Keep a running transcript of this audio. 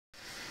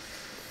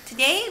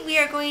Today we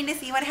are going to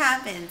see what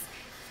happens.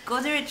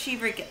 Golden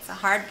Retriever gets a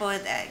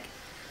hard-boiled egg.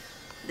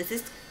 This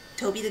is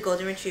Toby the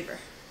Golden Retriever.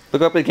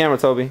 Look up at the camera,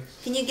 Toby.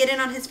 Can you get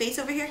in on his face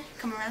over here?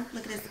 Come around.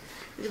 Look at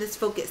this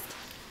focused.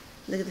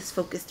 Look at this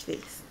focused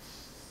face.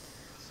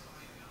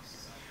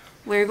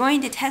 We're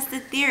going to test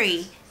the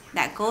theory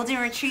that Golden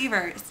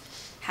Retrievers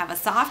have a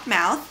soft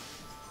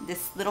mouth,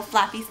 this little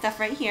flappy stuff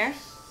right here,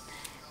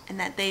 and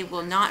that they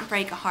will not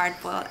break a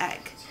hard-boiled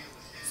egg.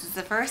 This is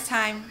the first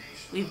time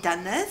we've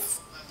done this,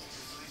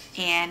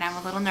 and I'm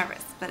a little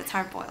nervous, but it's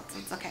hard-boiled, so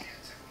it's okay.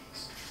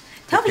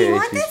 Toby, okay, you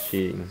want she's this?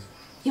 Cheating.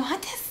 You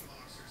want this?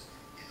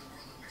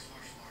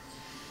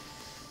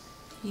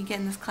 You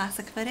getting this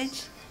classic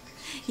footage?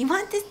 You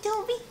want this,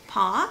 Toby?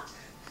 Paw?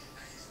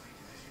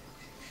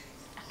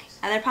 Okay,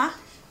 other paw?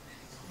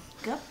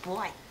 Good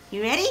boy.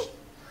 You ready?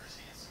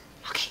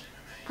 Okay,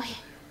 go ahead.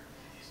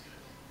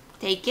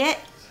 Take it.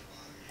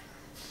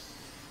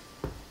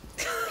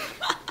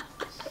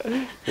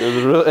 It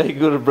was real egg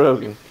good or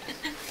broken.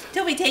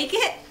 Toby, take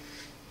it.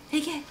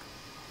 Take it.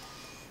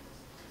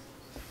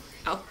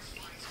 Oh,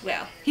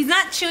 well, he's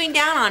not chewing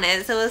down on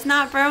it, so it's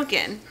not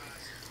broken.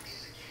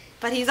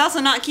 But he's also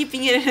not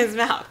keeping it in his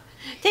mouth.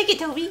 Take it,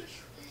 Toby.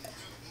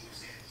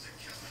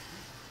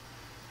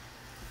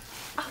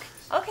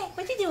 Okay,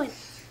 what you doing?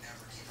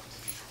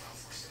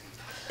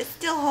 It's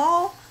still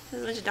whole.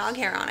 There's a bunch of dog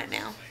hair on it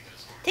now.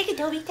 Take it,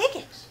 Toby, take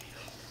it.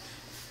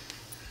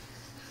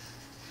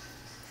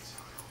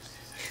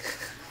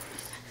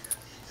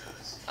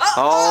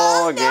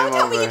 Oh, no, game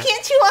Toby, over. you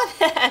can't chew on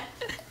that.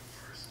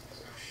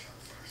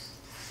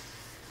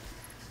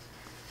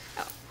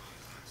 Oh.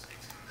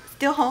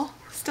 Still whole,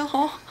 still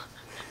whole.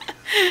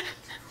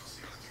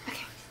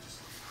 Okay.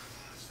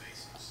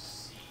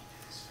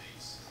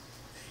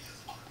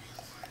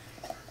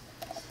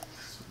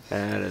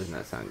 That does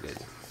not sound good.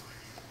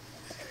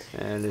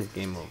 That is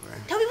game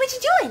over. Toby, what you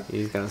doing?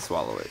 He's gonna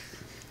swallow it.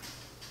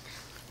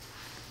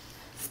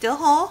 Still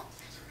whole.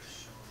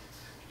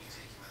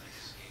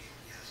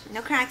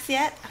 No cracks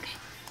yet? Okay.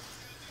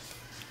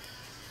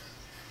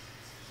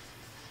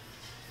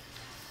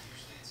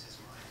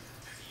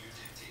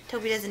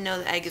 Toby doesn't know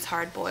the egg is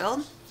hard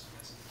boiled.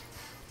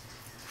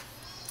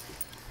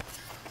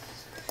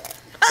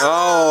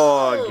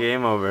 Oh,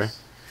 game over.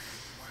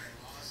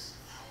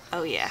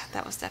 Oh yeah,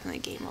 that was definitely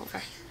game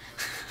over.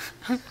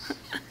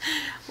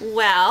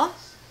 Well,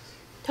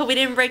 Toby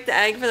didn't break the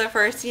egg for the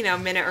first,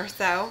 minute or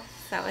so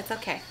it's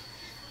okay.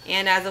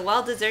 And as a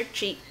well-deserved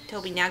treat,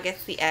 Toby now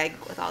gets the egg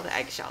with all the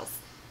eggshells.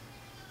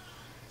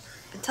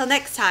 Until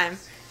next time,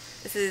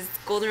 this is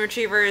Golden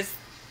Retrievers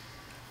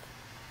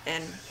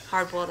and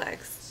hard-boiled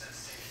eggs.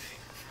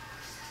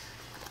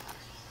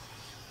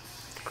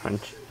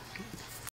 Crunch.